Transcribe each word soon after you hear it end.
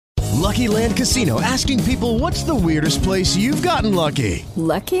Lucky Land Casino, asking people, what's the weirdest place you've gotten lucky?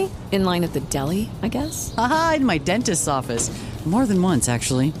 Lucky? In line at the deli, I guess? Aha, in my dentist's office. More than once,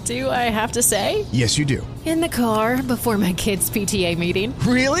 actually. Do I have to say? Yes, you do. In the car before my kids' PTA meeting.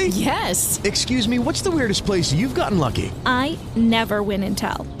 Really? Yes. Excuse me, what's the weirdest place you've gotten lucky? I never win and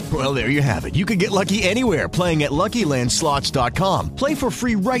tell. Well, there you have it. You can get lucky anywhere, playing at LuckyLandSlots.com. Play for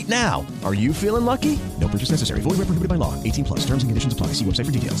free right now. Are you feeling lucky? No purchase necessary. Void where prohibited by law. 18 plus. Terms and conditions apply. See website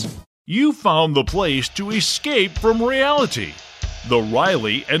for details. You found the place to escape from reality. The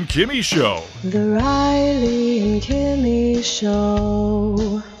Riley and Kimmy Show. The Riley and Kimmy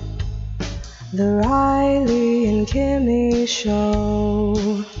Show. The Riley and Kimmy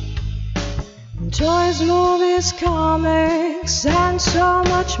Show. Toys, movies, comics, and so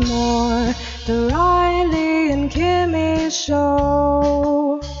much more. The Riley and Kimmy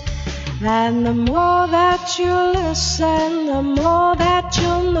Show. And the more that you listen, the more that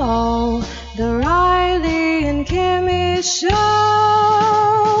you'll know. The Riley and Kimmy Show.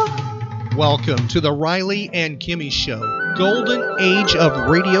 Welcome to the Riley and Kimmy Show, Golden Age of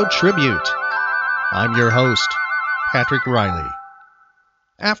Radio Tribute. I'm your host, Patrick Riley.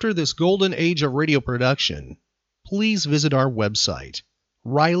 After this golden age of radio production, please visit our website,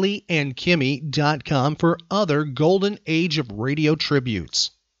 RileyandKimmy.com, for other golden age of radio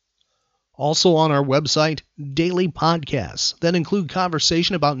tributes. Also on our website, daily podcasts that include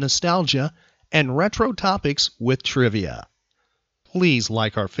conversation about nostalgia and retro topics with trivia. Please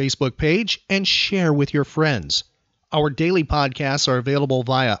like our Facebook page and share with your friends. Our daily podcasts are available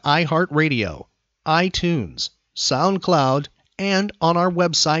via iHeartRadio, iTunes, SoundCloud, and on our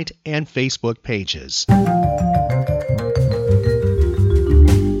website and Facebook pages.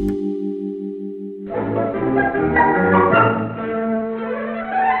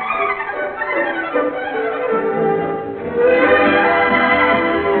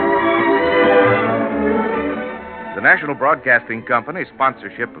 The National Broadcasting Company's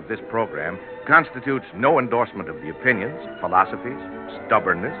sponsorship of this program constitutes no endorsement of the opinions, philosophies,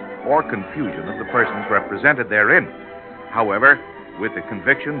 stubbornness, or confusion of the persons represented therein. However, with the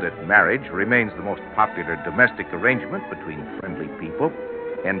conviction that marriage remains the most popular domestic arrangement between friendly people,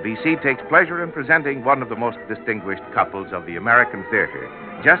 NBC takes pleasure in presenting one of the most distinguished couples of the American theater,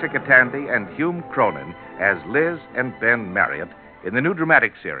 Jessica Tandy and Hume Cronyn, as Liz and Ben Marriott in the new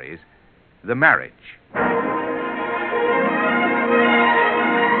dramatic series, The Marriage.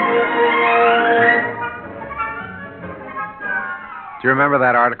 Do you remember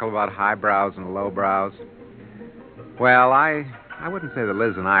that article about highbrows and lowbrows? Well, I wouldn't say that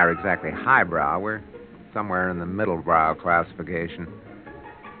Liz and I are exactly highbrow. We're somewhere in the middlebrow classification.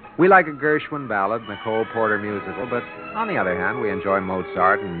 We like a Gershwin ballad and a Cole Porter musical, but on the other hand, we enjoy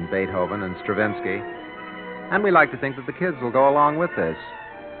Mozart and Beethoven and Stravinsky. And we like to think that the kids will go along with this.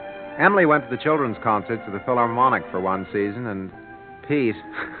 Emily went to the children's concerts at the Philharmonic for one season, and Pete...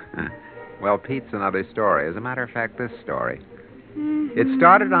 well, Pete's another story. As a matter of fact, this story. It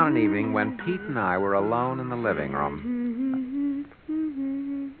started on an evening when Pete and I were alone in the living room.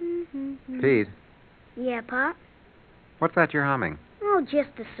 Pete? Yeah, Pop? What's that you're humming? Oh, just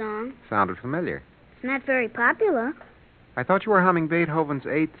a song. Sounded familiar. It's not very popular. I thought you were humming Beethoven's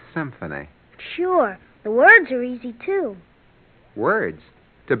Eighth Symphony. Sure. The words are easy, too. Words?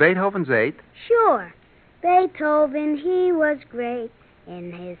 To Beethoven's Eighth? Sure. Beethoven, he was great.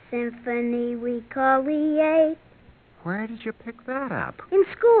 In his symphony we call the Eighth. Where did you pick that up? In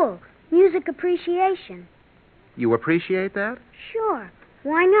school. Music appreciation. You appreciate that? Sure.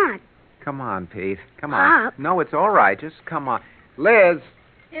 Why not? Come on, Pete. Come Pop. on. No, it's all right. Just come on. Liz!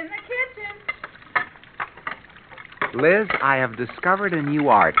 In the kitchen. Liz, I have discovered a new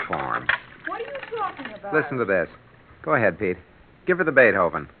art form. What are you talking about? Listen to this. Go ahead, Pete. Give her the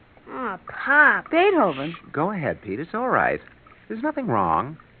Beethoven. Oh, Pop. Beethoven? Go ahead, Pete. It's all right. There's nothing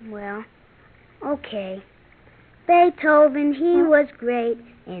wrong. Well, okay. Beethoven, he was great.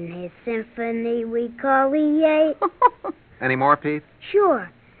 In his symphony we call the Eighth. Any more, Pete? Sure.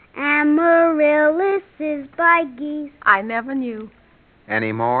 Amaryllis is by geese. I never knew.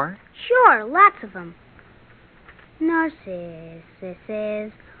 Any more? Sure, lots of them. Narcissus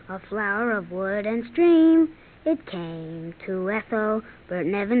is a flower of wood and stream. It came to Ethel,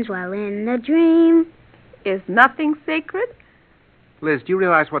 Burton Evans, while in a dream. Is nothing sacred? Liz, do you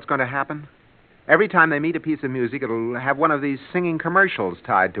realize what's going to happen? Every time they meet a piece of music, it'll have one of these singing commercials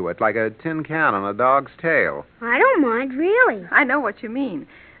tied to it, like a tin can on a dog's tail. I don't mind, really. I know what you mean.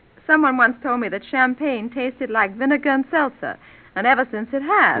 Someone once told me that champagne tasted like vinegar and seltzer, and ever since it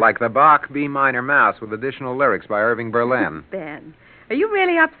has. Like the Bach B minor Mass with additional lyrics by Irving Berlin. Ben, are you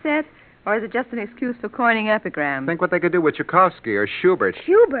really upset? Or is it just an excuse for coining epigrams? Think what they could do with Tchaikovsky or Schubert.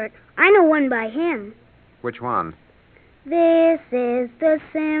 Schubert? I know one by him. Which one? This is the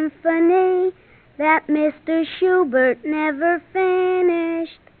symphony that Mr. Schubert never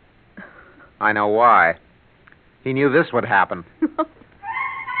finished. I know why. He knew this would happen.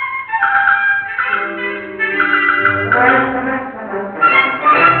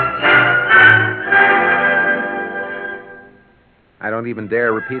 I don't even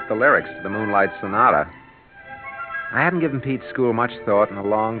dare repeat the lyrics to the Moonlight Sonata. I hadn't given Pete's school much thought in a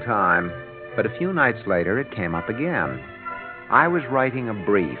long time, but a few nights later it came up again. I was writing a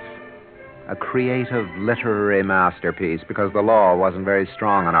brief, a creative literary masterpiece, because the law wasn't very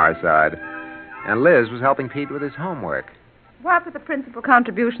strong on our side, and Liz was helping Pete with his homework. What were the principal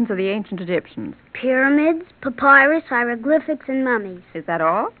contributions of the ancient Egyptians? Pyramids, papyrus, hieroglyphics, and mummies. Is that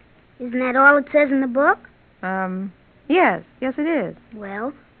all? Isn't that all it says in the book? Yes. Yes, it is.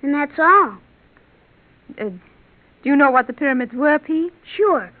 Well, then that's all. Do you know what the pyramids were, Pete?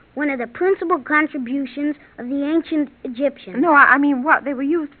 Sure. One of the principal contributions of the ancient Egyptians. No, I mean what they were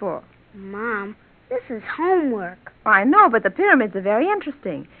used for. Mom, this is homework. I know, but the pyramids are very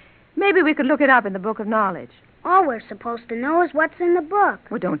interesting. Maybe we could look it up in the Book of Knowledge. All we're supposed to know is what's in the book.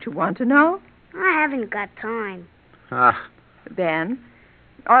 Well, don't you want to know? I haven't got time. Ben.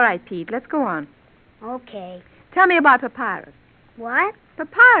 All right, Pete, let's go on. Okay. Tell me about papyrus. What?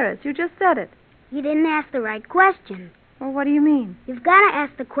 Papyrus, you just said it. You didn't ask the right question. Well, what do you mean? You've got to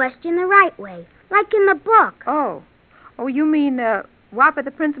ask the question the right way, like in the book. Oh, you mean, what were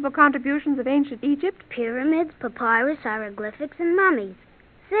the principal contributions of ancient Egypt? Pyramids, papyrus, hieroglyphics, and mummies.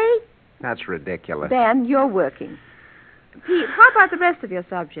 See? That's ridiculous. Ben, you're working. Pete, how about the rest of your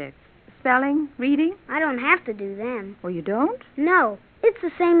subjects? Spelling, reading? I don't have to do them. Oh, you don't? No, it's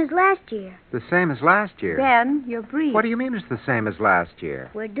the same as last year. The same as last year? Ben, you're brief. What do you mean it's the same as last year?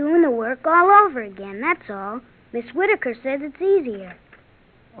 We're doing the work all over again, that's all. Miss Whitaker says it's easier.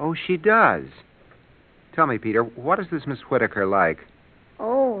 Oh, she does. Tell me, Peter, what is this Miss Whitaker like?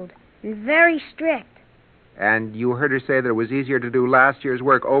 Old and very strict. And you heard her say that it was easier to do last year's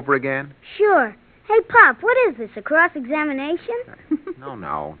work over again? Sure. Hey, Pop, what is this, a cross-examination?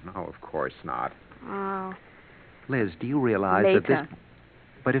 No, of course not. Oh. Liz, do you realize Later. that this...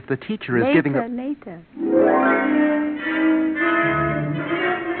 But if the teacher is giving a... Later.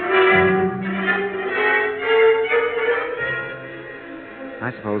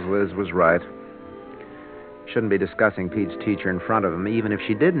 I suppose Liz was right. Shouldn't be discussing Pete's teacher in front of him, even if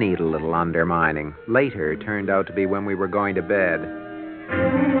she did need a little undermining. Later turned out to be when we were going to bed.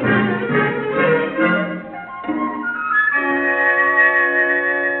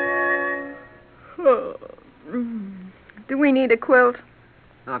 Do we need a quilt?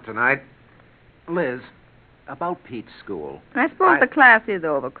 Not tonight. Liz, about Pete's school. I suppose the class is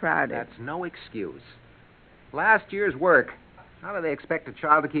overcrowded. That's no excuse. Last year's work. How do they expect a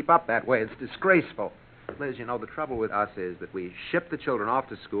child to keep up that way? It's disgraceful. Liz, you know, the trouble with us is that we ship the children off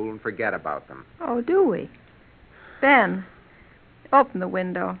to school and forget about them. Oh, do we? Ben, open the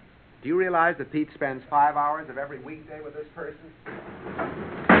window. Do you realize that Pete spends 5 hours of every weekday with this person?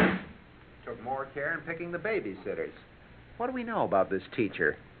 Took more care in picking the babysitters. What do we know about this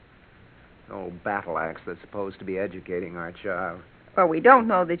teacher? The old battle axe that's supposed to be educating our child. Well, we don't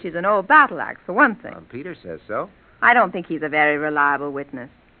know that she's an old battle axe, for one thing. Peter says so. I don't think he's a very reliable witness.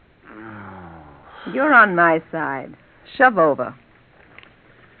 You're on my side. Shove over.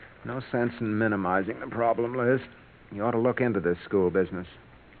 No sense in minimizing the problem, Liz. You ought to look into this school business.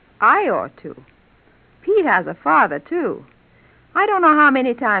 I ought to. Pete has a father, too. I don't know how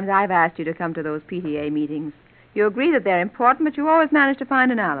many times I've asked you to come to those PTA meetings. You agree that they're important, but you always manage to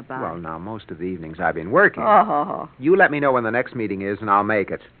find an alibi. Well, now, most of the evenings I've been working. Oh. You let me know when the next meeting is, and I'll make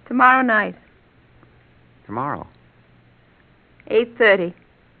it. Tomorrow night. Tomorrow? 8:30.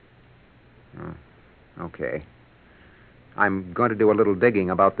 Okay. I'm going to do a little digging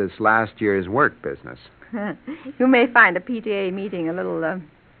about this last year's work business. You may find a PTA meeting a little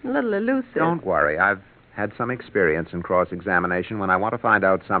elusive. Don't worry. I've had some experience in cross-examination. When I want to find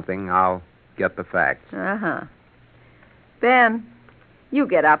out something, I'll get the facts. Uh-huh. Ben, you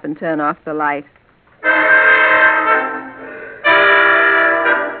get up and turn off the light.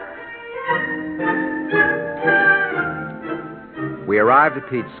 We arrived at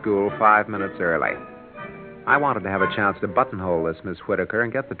Pete's school 5 minutes early. I wanted to have a chance to buttonhole this Miss Whitaker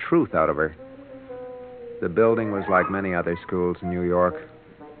and get the truth out of her. The building was like many other schools in New York,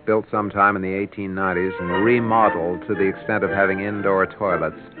 built sometime in the 1890s and remodeled to the extent of having indoor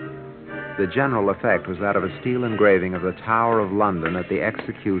toilets. The general effect was that of a steel engraving of the Tower of London at the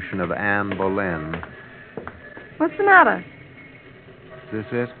execution of Anne Boleyn. What's the matter? Is this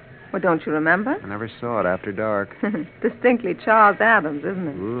it? Well, don't you remember? I never saw it after dark. Distinctly Charles Adams, isn't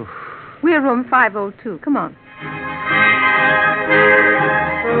it? Oof. We're room 502. Come on.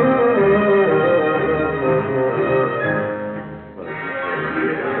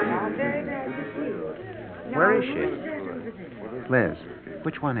 Where is she? Liz,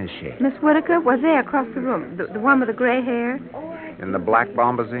 which one is she? Miss Whitaker was there across the room. The one with the gray hair. In the black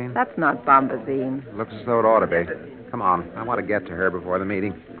bombazine? That's not bombazine. Looks as though it ought to be. Come on, I want to get to her before the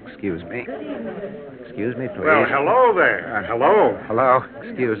meeting. Excuse me. Excuse me, please. Well, hello there. Hello. Hello.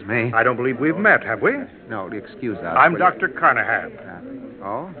 Excuse me. I don't believe we've met, have we? No, excuse us. I'm Dr. Carnahan.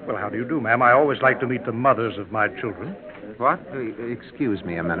 Oh? Well, how do you do, ma'am? I always like to meet the mothers of my children. What? Excuse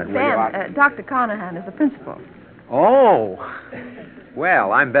me a minute, will Ben, you? Dr. Carnahan is the principal. Oh.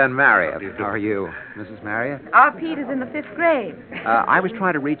 Well, I'm Ben Marriott. How are you, Mrs. Marriott? Our Pete is in the 5th grade. I was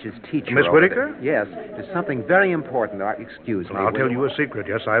trying to reach his teacher. Miss Whitaker? Yes. There's something very important. Excuse me. Well, I'll tell you a secret.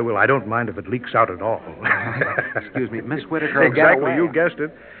 Yes, I will. I don't mind if it leaks out at all. Excuse me. Miss Whitaker, exactly. You guessed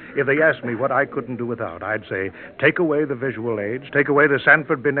it. If they asked me what I couldn't do without, I'd say, take away the visual aids, take away the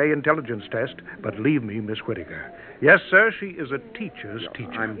Sanford Binet intelligence test, but leave me Miss Whitaker. Yes, sir, she is a teacher's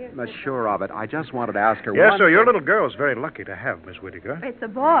teacher. I'm sure of it. I just wanted to ask her Yes, sir, your little girl's very lucky to have Miss Whitaker. It's a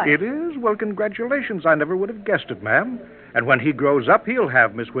boy. It is? Well, congratulations. I never would have guessed it, ma'am. And when he grows up, he'll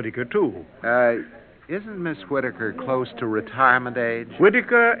have Miss Whitaker, too. Isn't Miss Whitaker close to retirement age?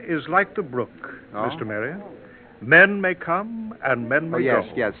 Whitaker is like the brook, Oh? Mr. Marriott. Men may come and men may yes,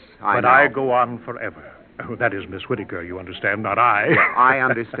 go. Yes, but know. I go on forever. Oh, that is Miss Whitaker, you understand, not I. I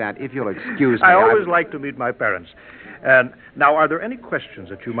understand. If you'll excuse me. I always like to meet my parents. And now, are there any questions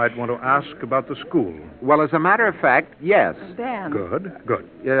that you might want to ask about the school? Well, as a matter of fact, yes. Ben. Good.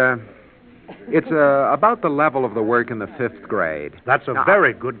 It's about the level of the work in the 5th grade. That's a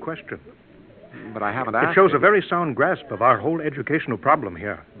very good question. But I haven't asked. It shows a very sound grasp of our whole educational problem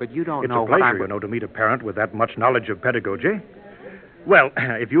here. But you don't it's know a pleasure, what I'm... to meet a parent with that much knowledge of pedagogy. Well,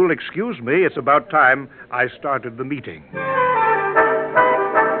 if you'll excuse me, it's about time I started the meeting.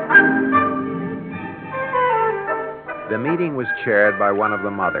 The meeting was chaired by one of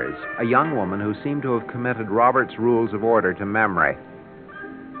the mothers, a young woman who seemed to have committed Robert's Rules of Order to memory.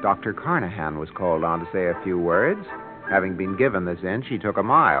 Dr. Carnahan was called on to say a few words. Having been given this in, she took a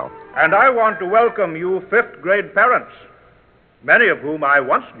mile. And I want to welcome you 5th grade parents, many of whom I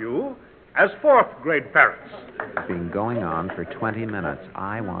once knew as 4th grade parents. It's been going on for 20 minutes.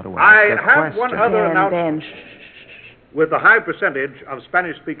 I want to I ask a have question. one other announcement. Ben. With the high percentage of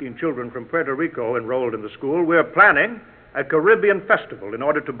Spanish-speaking children from Puerto Rico enrolled in the school, we're planning a Caribbean festival in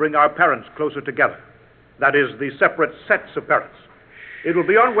order to bring our parents closer together. That is, the separate sets of parents. It will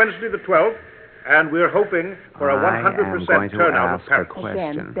be on Wednesday the 12th, and we're hoping for a 100% turnout of parents.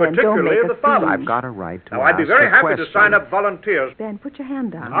 Question. Ben, particularly don't make the a fathers. I've got a right to Now, I'd be ask very a happy question. to sign up volunteers. Ben, put your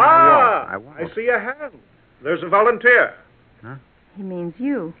hand down. I won't. see a hand. There's a volunteer. Huh? He means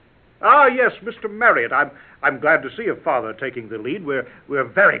you. Ah, yes, Mr. Marriott. I'm glad to see a father taking the lead. We're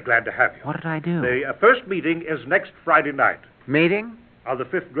very glad to have you. What did I do? The first meeting is next Friday night. Meeting? Of the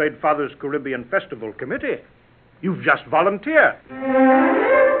 5th grade Fathers Caribbean Festival Committee. You've just volunteered.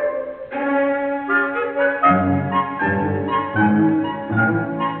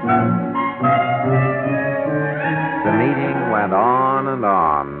 The meeting went on and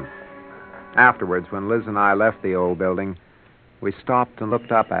on. Afterwards, when Liz and I left the old building, we stopped and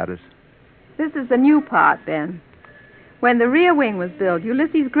looked up at it. This is the new part, Ben. When the rear wing was built,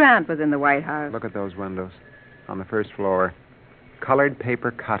 Ulysses Grant was in the White House. Look at those windows on the first floor. Colored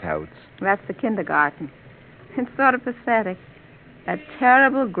paper cutouts. That's the kindergarten. It's sort of pathetic. That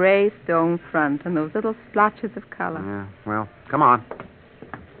terrible gray stone front and those little splotches of color. Yeah, well, come on.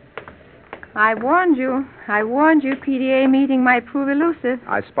 I warned you. PTA meeting might prove elusive.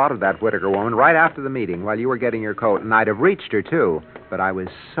 I spotted that Whitaker woman right after the meeting while you were getting your coat, and I'd have reached her, too. But I was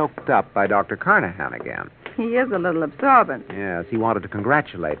soaked up by Dr. Carnahan again. He is a little absorbent. Yes, he wanted to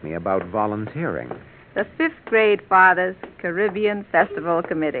congratulate me about volunteering. The 5th grade Fathers Caribbean Festival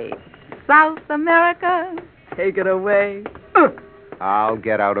Committee. South America, take it away. I'll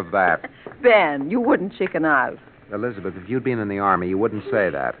get out of that. Ben, you wouldn't chicken out. Elizabeth, if you'd been in the Army, you wouldn't say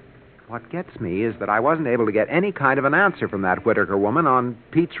that. What gets me is that I wasn't able to get any kind of an answer from that Whitaker woman on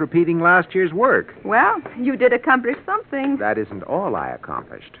Pete's repeating last year's work. Well, you did accomplish something. That isn't all I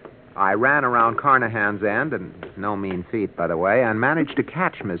accomplished. I ran around Carnahan's end, and no mean feat, by the way, and managed to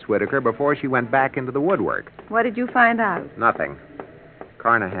catch Miss Whitaker before she went back into the woodwork. What did you find out? Nothing.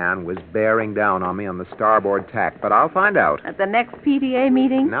 Carnahan was bearing down on me on the starboard tack, but I'll find out. At the next PTA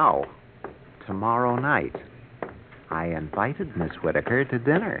meeting? No. Tomorrow night. I invited Miss Whitaker to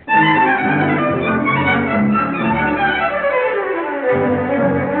dinner.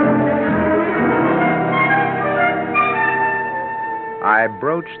 I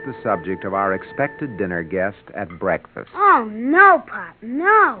broached the subject of our expected dinner guest at breakfast. Oh, no, Pop,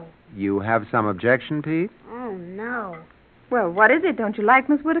 no. You have some objection, Pete? Oh, no. Well, what is it? Don't you like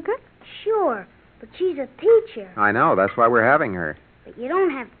Miss Whitaker? Sure, but she's a teacher. I know. That's why we're having her. But you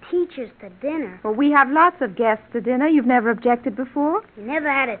don't have teachers to dinner. Well, we have lots of guests to dinner. You've never objected before? You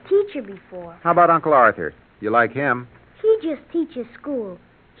never had a teacher before. How about Uncle Arthur? You like him? He just teaches school.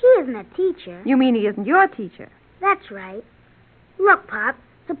 He isn't a teacher. You mean he isn't your teacher? That's right. Look, Pop,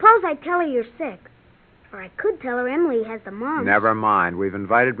 suppose I tell her you're sick. Or I could tell her Emily has the mumps. Never mind. We've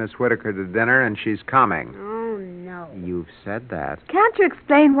invited Miss Whitaker to dinner, and she's coming. Oh, no. You've said that. Can't you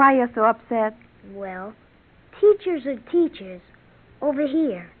explain why you're so upset? Well, teachers are teachers over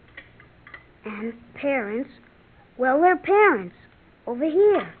here. And parents, well, they're parents over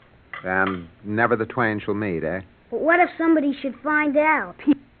here. And never the twain shall meet, eh? But what if somebody should find out?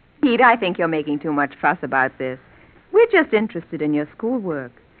 Pete, I think you're making too much fuss about this. We're just interested in your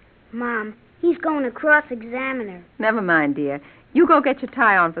schoolwork. Mom, he's going to cross-examine her. Never mind, dear. You go get your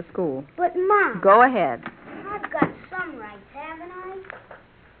tie on for school. But, Mom... Go ahead. I've got some rights, haven't I?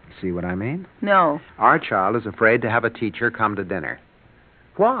 See what I mean? No. Our child is afraid to have a teacher come to dinner.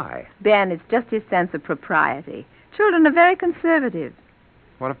 Why? Ben, it's just his sense of propriety. Children are very conservative.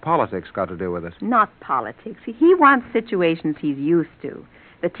 What have politics got to do with it? Not politics. He wants situations he's used to.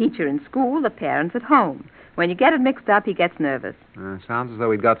 The teacher in school, the parents at home. When you get it mixed up, he gets nervous. Sounds as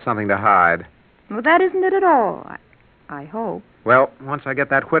though he'd got something to hide. Well, that isn't it at all. I hope. Well, once I get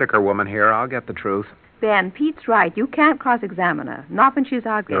that Whitaker woman here, I'll get the truth. Ben, Pete's right. You can't cross-examine her. Not when she's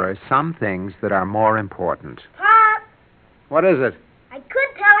our guest. There are some things that are more important. Pop! What is it? I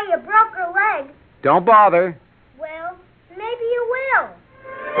could tell her you broke her leg. Don't bother. Well, maybe you will.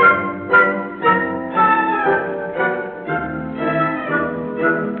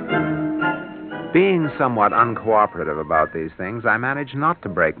 Being somewhat uncooperative about these things, I managed not to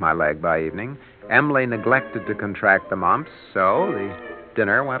break my leg by evening. Emily neglected to contract the mumps, so the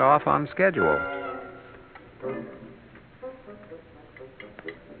dinner went off on schedule.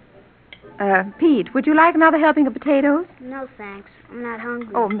 Pete, would you like another helping of potatoes? No, thanks. I'm not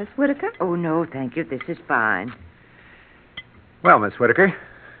hungry. Oh, Miss Whitaker? Oh, no, thank you. This is fine. Well, Miss Whitaker,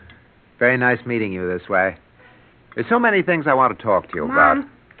 very nice meeting you this way. There's so many things I want to talk to you about.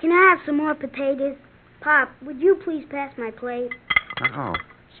 Mom, can I have some more potatoes? Pop, would you please pass my plate? Oh,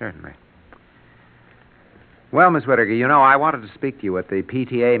 certainly. Well, Miss Whitaker, you know, I wanted to speak to you at the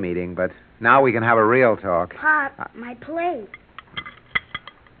PTA meeting, but now we can have a real talk. Pop, my plate.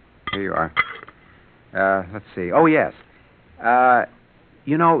 Here you are. Let's see. Oh, yes.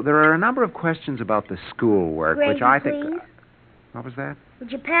 You know, there are a number of questions about the schoolwork, Gravy, which I think... please. What was that?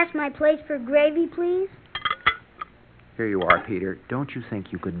 Would you pass my plate for gravy, please? Here you are, Peter. Don't you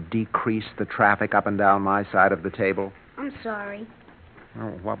think you could decrease the traffic up and down my side of the table? I'm sorry. Oh,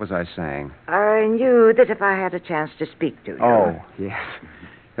 what was I saying? I knew that if I had a chance to speak to you. Oh, yes.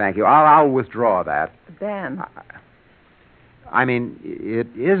 Thank you. I'll withdraw that. Ben. I mean, it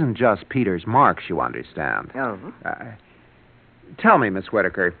isn't just Peter's marks, you understand. Oh? Tell me, Miss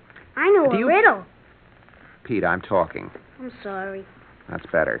Whitaker. I know a riddle. Pete, I'm talking. I'm sorry. That's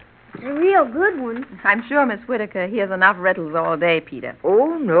better. It's a real good one. I'm sure Miss Whitaker hears enough riddles all day, Peter.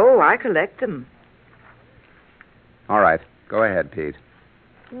 Oh, no, I collect them. All right. Go ahead, Pete.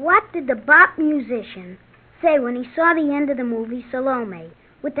 What did the bop musician say when he saw the end of the movie Salome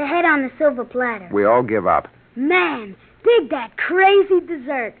with the head on the silver platter? We all give up. Man, dig that crazy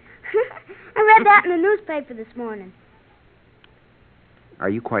dessert. I read that in the newspaper this morning. Are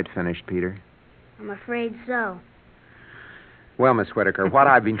you quite finished, Peter? I'm afraid so. Well, Miss Whitaker, what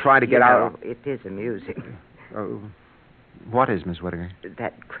I've been trying to get out... It is amusing. What is, Miss Whitaker?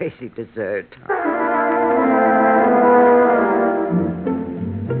 That crazy dessert.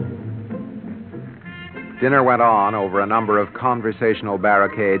 Dinner went on over a number of conversational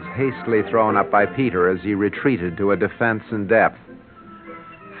barricades hastily thrown up by Peter as he retreated to a defense in depth.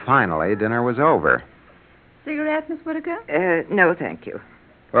 Finally, dinner was over. Cigarette, Miss Whitaker? No, thank you.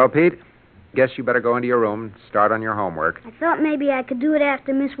 Well, Pete, guess you better go into your room and start on your homework. I thought maybe I could do it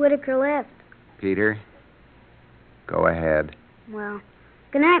after Miss Whitaker left. Peter, go ahead. Well,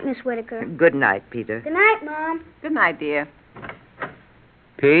 good night, Miss Whitaker. Good night, Peter. Good night, Mom. Good night, dear.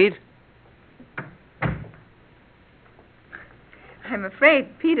 Pete? I'm afraid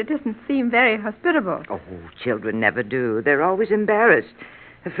Peter doesn't seem very hospitable. Oh, children never do. They're always embarrassed,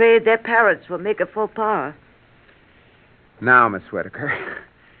 afraid their parents will make a faux pas. Now, Miss Whitaker,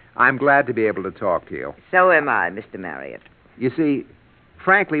 I'm glad to be able to talk to you. So am I, Mr. Marriott. You see,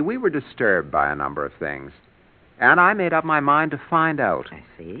 frankly, we were disturbed by a number of things, and I made up my mind to find out. I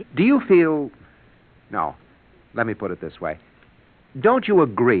see. Do you feel... No, let me put it this way. don't you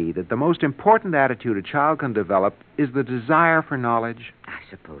agree that the most important attitude a child can develop is the desire for knowledge? I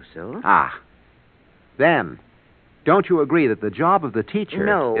suppose so. Ah. Then, don't you agree that the job of the teacher...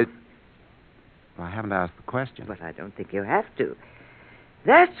 No. Well, I haven't asked the question. But I don't think you have to.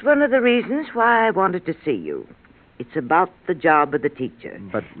 That's one of the reasons why I wanted to see you. It's about the job of the teacher.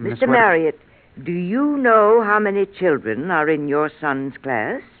 But, Mr. Marriott, do you know how many children are in your son's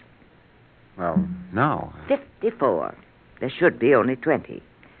class? Well, no. 54. There should be only 20.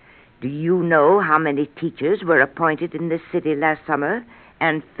 Do you know how many teachers were appointed in this city last summer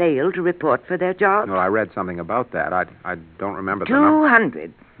and failed to report for their jobs? Well, I read something about that. I don't remember the number.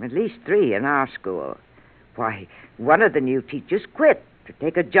 200. At least 3 in our school. Why, one of the new teachers quit to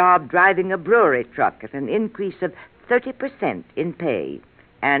take a job driving a brewery truck at an increase of 30% in pay.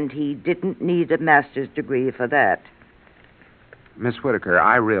 And he didn't need a master's degree for that. Miss Whitaker,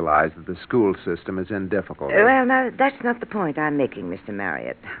 I realize that the school system is in difficulty. Well, now, that's not the point I'm making, Mr.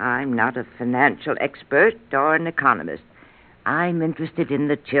 Marriott. I'm not a financial expert or an economist. I'm interested in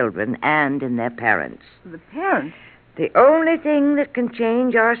the children and in their parents. The parents? The only thing that can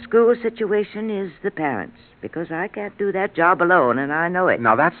change our school situation is the parents, because I can't do that job alone, and I know it.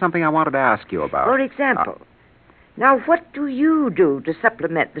 Now, that's something I wanted to ask you about. For example, now, what do you do to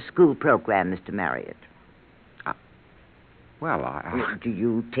supplement the school program, Mr. Marriott? Well, I... Do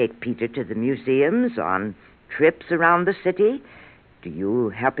you take Peter to the museums, on trips around the city? Do you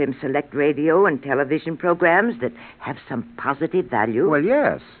help him select radio and television programs that have some positive value? Well,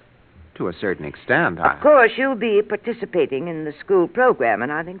 yes, to a certain extent. Of course, you'll be participating in the school program,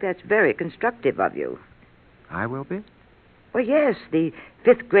 and I think that's very constructive of you. I will be? Well, yes, the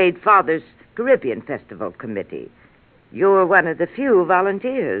 5th grade Fathers Caribbean Festival Committee. You're one of the few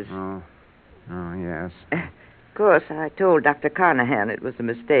volunteers. Oh, yes. Of course, I told Dr. Carnahan it was a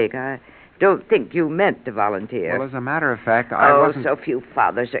mistake. I don't think you meant to volunteer. Well, as a matter of fact, I wasn't... so few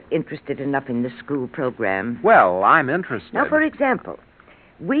fathers are interested enough in the school program. Well, I'm interested. Now, for example,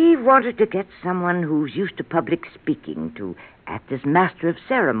 we wanted to get someone who's used to public speaking to act as master of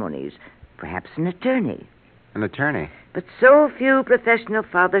ceremonies, perhaps an attorney. An attorney? But so few professional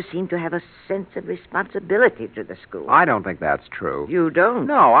fathers seem to have a sense of responsibility to the school. I don't think that's true. You don't?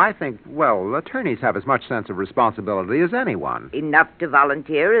 No, I think, well, attorneys have as much sense of responsibility as anyone. Enough to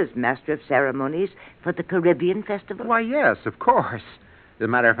volunteer as master of ceremonies for the Caribbean Festival? Why, yes, of course. As a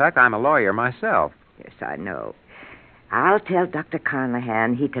matter of fact, I'm a lawyer myself. Yes, I know. I'll tell Dr.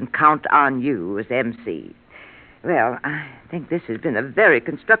 Carnahan he can count on you as MC. Well, I think this has been a very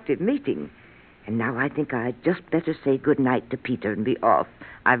constructive meeting. And now I think I'd just better say good night to Peter and be off.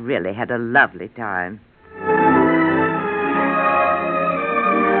 I've really had a lovely time.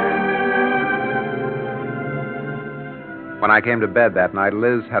 When I came to bed that night,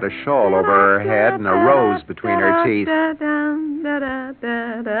 Liz had a shawl over her head and a rose between her teeth.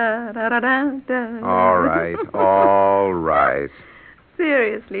 All right.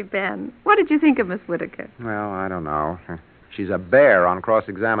 Seriously, Ben, what did you think of Miss Whitaker? Well, I don't know. She's a bear on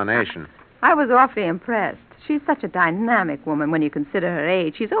cross-examination. I was awfully impressed. She's such a dynamic woman when you consider her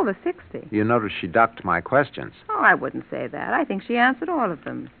age. She's over 60. You notice she ducked my questions. Oh, I wouldn't say that. I think she answered all of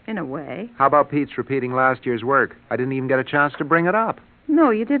them, in a way. How about Pete's repeating last year's work? I didn't even get a chance to bring it up.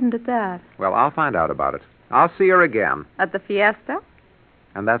 No, you didn't at that. Well, I'll find out about it. I'll see her again. At the fiesta?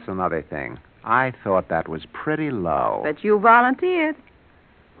 And that's another thing. I thought that was pretty low. But you volunteered.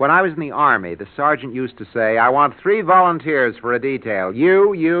 When I was in the Army, the sergeant used to say, I want 3 volunteers for a detail.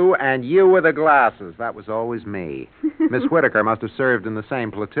 You, and you with the glasses. That was always me. Miss Whitaker must have served in the same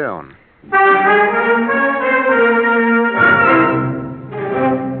platoon.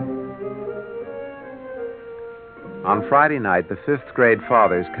 On Friday night, the 5th grade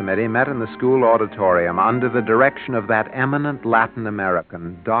Fathers Committee met in the school auditorium under the direction of that eminent Latin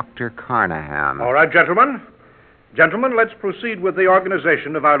American, Dr. Carnahan. All right, gentlemen. Gentlemen, let's proceed with the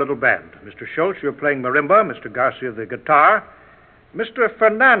organization of our little band. Mr. Schultz, you're playing marimba. Mr. Garcia, the guitar. Mr.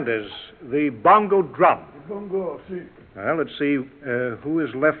 Fernandez, the bongo drum. Bongo, si. Well, let's see who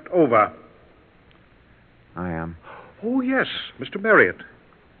is left over. I am. Oh, yes, Mr. Marriott.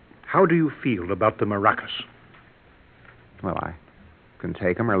 How do you feel about the maracas? Well, I can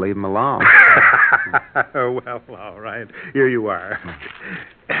take them or leave them alone. Well, all right. Here you are.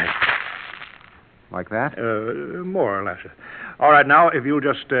 Like that? More or less. All right, now, if you'll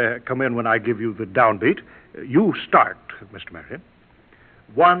just come in when I give you the downbeat. You start, Mr. Marriott.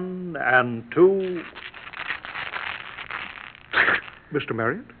 1 and 2. Mr.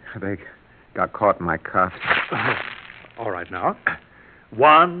 Marriott? They got caught in my cuffs. All right, now.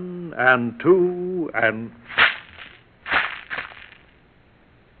 1 and 2 and...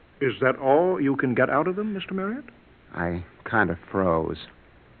 Is that all you can get out of them, Mr. Marriott? I kind of froze.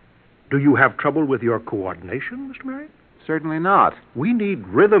 Do you have trouble with your coordination, Mr. Marriott? Certainly not. We need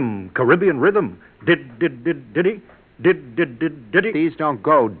rhythm, Caribbean rhythm. Did he? Did he? These don't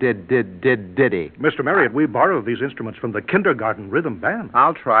go did he. Mr. Marriott, we borrowed these instruments from the kindergarten rhythm band.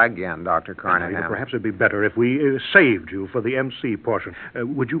 I'll try again, Dr. Cronyn. Perhaps it'd be better if we saved you for the MC portion.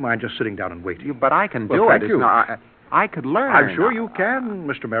 Would you mind just sitting down and waiting? But I can do thank it. you. I could learn. I'm sure you can,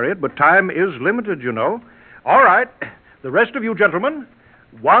 Mr. Marriott, but time is limited, you know. All right. The rest of you gentlemen,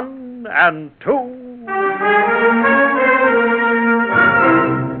 1 and 2.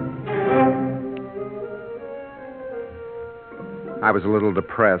 I was a little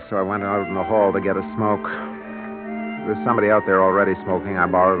depressed, so I went out in the hall to get a smoke. There's somebody out there already smoking. I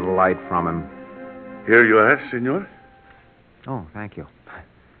borrowed a light from him. Here you are, senor. Oh, thank you.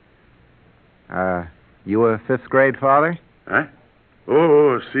 You a fifth grade father? Huh?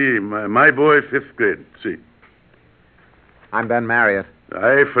 Oh, see, my boy, fifth grade, see. I'm Ben Marriott.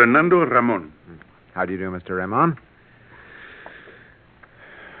 I, Fernando Ramon. How do you do, Mr. Ramon?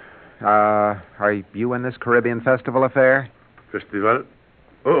 Are you in this Caribbean festival affair? Festival?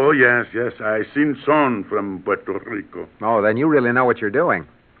 Oh, yes. I seen son from Puerto Rico. Oh, then you really know what you're doing.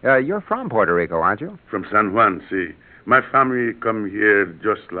 You're from Puerto Rico, aren't you? From San Juan, see. My family come here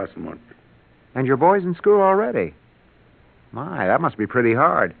just last month. And your boy's in school already? My, that must be pretty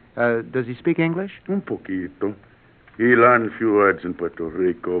hard. Does he speak English? Un poquito. He learned a few words in Puerto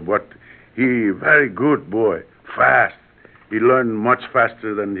Rico, but he very good boy, fast. He learned much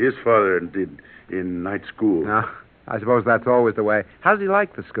faster than his father did in night school. No, I suppose that's always the way. How does he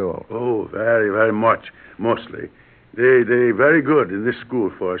like the school? Oh, very, very much, mostly. They very good in this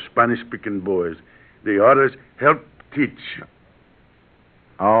school for Spanish-speaking boys. The others help teach.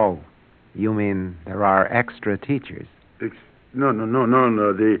 Oh, you mean there are extra teachers? No.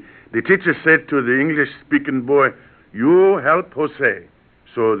 The teacher said to the English-speaking boy, you help Jose.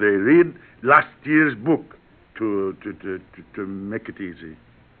 So they read last year's book to make it easy.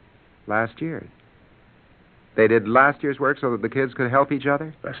 Last year's? They did last year's work so that the kids could help each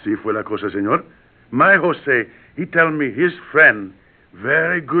other? Así fue la cosa, señor. My Jose, he tell me his friend,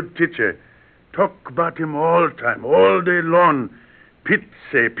 very good teacher, talk about him all time, all day long.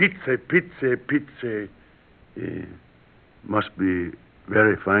 Pizza. Must be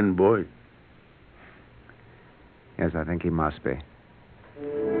very fine boy. Yes, I think he must be.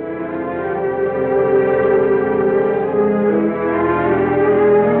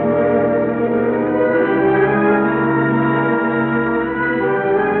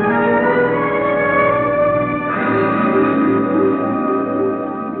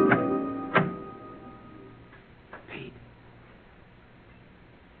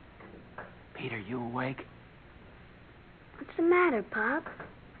 Pete, are you awake? What's the matter, Pop?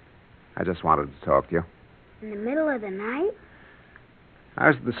 I just wanted to talk to you. In the middle of the night? I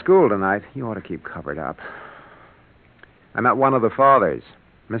was at the school tonight. You ought to keep covered up. I met one of the fathers,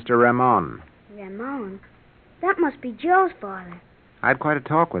 Mr. Ramon. Ramon? That must be Joe's father. I had quite a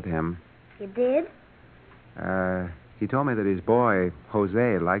talk with him. You did? He told me that his boy,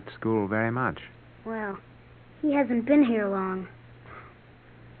 Jose, liked school very much. Well, he hasn't been here long.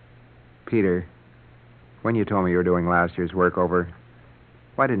 Peter, when you told me you were doing last year's work over,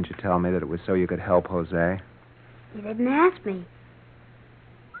 why didn't you tell me that it was so you could help Jose? You didn't ask me.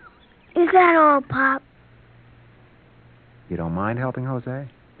 Is that all, Pop? You don't mind helping Jose?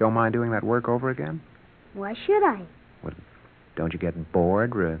 Don't mind doing that work over again? Why should I? What, don't you get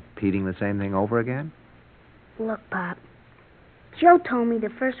bored repeating the same thing over again? Look, Pop. Joe told me the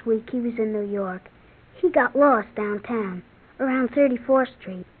first week he was in New York, he got lost downtown, around 34th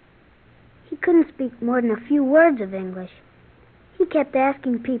Street. He couldn't speak more than a few words of English. He kept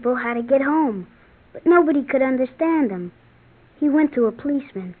asking people how to get home, but nobody could understand him. He went to a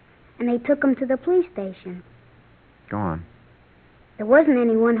policeman, and they took him to the police station. Go on. There wasn't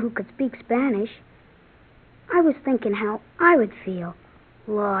anyone who could speak Spanish. I was thinking how I would feel,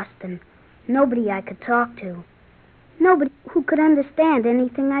 lost, and nobody I could talk to. Nobody who could understand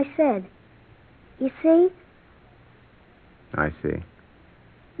anything I said. You see? I see.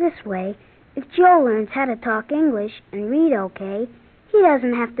 This way, if Joe learns how to talk English and read okay, he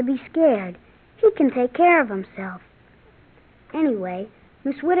doesn't have to be scared. He can take care of himself. Anyway,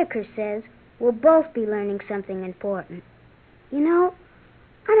 Miss Whitaker says we'll both be learning something important. You know,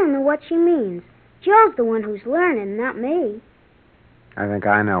 I don't know what she means. Joe's the one who's learning, not me. I think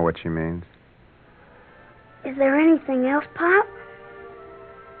I know what she means. Is there anything else, Pop?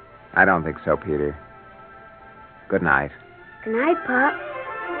 I don't think so, Peter. Good night. Good night, Pop.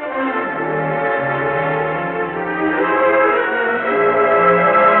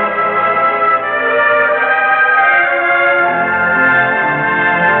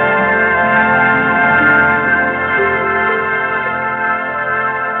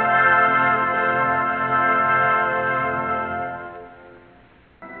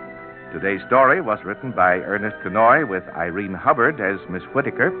 story was written by Ernest Cronyn with Irene Hubbard as Miss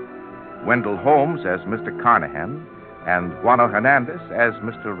Whittaker, Wendell Holmes as Mr. Carnahan, and Juano Hernandez as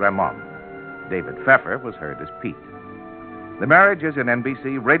Mr. Ramon. David Pfeffer was heard as Pete. The Marriage is an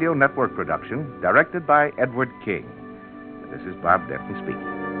NBC Radio Network production, directed by Edward King. This is Bob Denton speaking.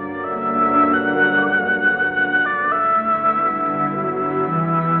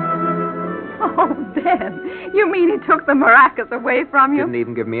 Oh, Ben, you mean he took the maracas away from you? Didn't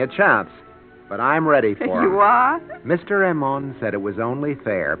even give me a chance. But I'm ready for him. You are? Mr. Ramon said it was only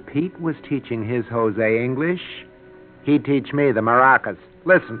fair. Pete was teaching his Jose English. He'd teach me the maracas.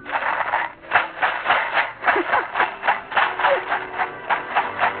 Listen.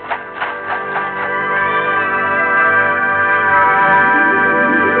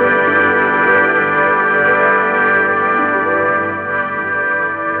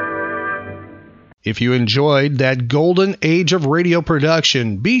 If you enjoyed that golden age of radio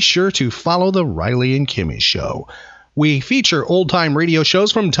production, be sure to follow The Riley and Kimmy Show. We feature old-time radio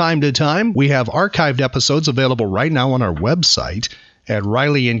shows from time to time. We have archived episodes available right now on our website at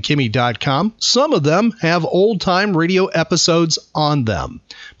RileyandKimmy.com. Some of them have old-time radio episodes on them.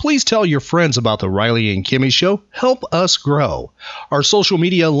 Please tell your friends about The Riley and Kimmy Show. Help us grow. Our social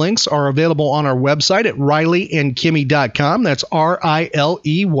media links are available on our website at RileyandKimmy.com. That's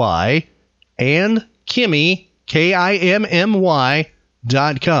RILEY and Kimmy, KIMMY.com.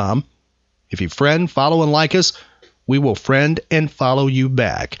 If you friend, follow, and like us, we will friend and follow you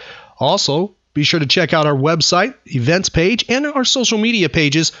back. Also, be sure to check out our website, events page, and our social media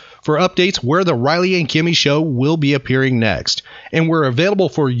pages for updates where the Riley and Kimmy Show will be appearing next. And we're available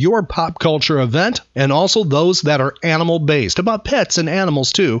for your pop culture event and also those that are animal-based, about pets and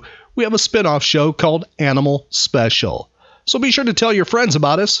animals too. We have a spin-off show called Animal Special. So be sure to tell your friends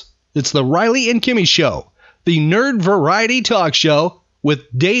about us. It's the Riley and Kimmy Show, the nerd variety talk show with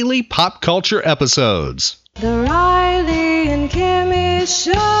daily pop culture episodes. The Riley and Kimmy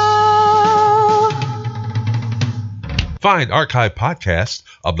Show. Find archive podcasts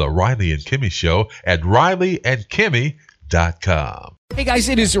of The Riley and Kimmy Show at RileyandKimmy.com. Hey guys,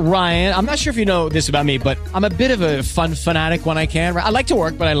 it is Ryan. I'm not sure if you know this about me, but I'm a bit of a fun fanatic when I can. I like to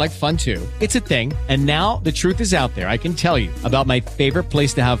work, but I like fun too. It's a thing. And now the truth is out there. I can tell you about my favorite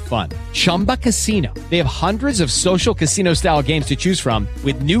place to have fun. Chumba Casino. They have hundreds of social casino style games to choose from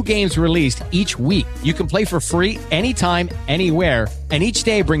with new games released each week. You can play for free anytime, anywhere. And each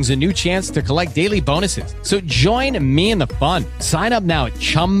day brings a new chance to collect daily bonuses. So join me in the fun. Sign up now at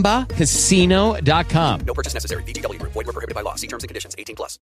ChumbaCasino.com. No purchase necessary. VGW. Void where prohibited by law. See terms and conditions. 18+.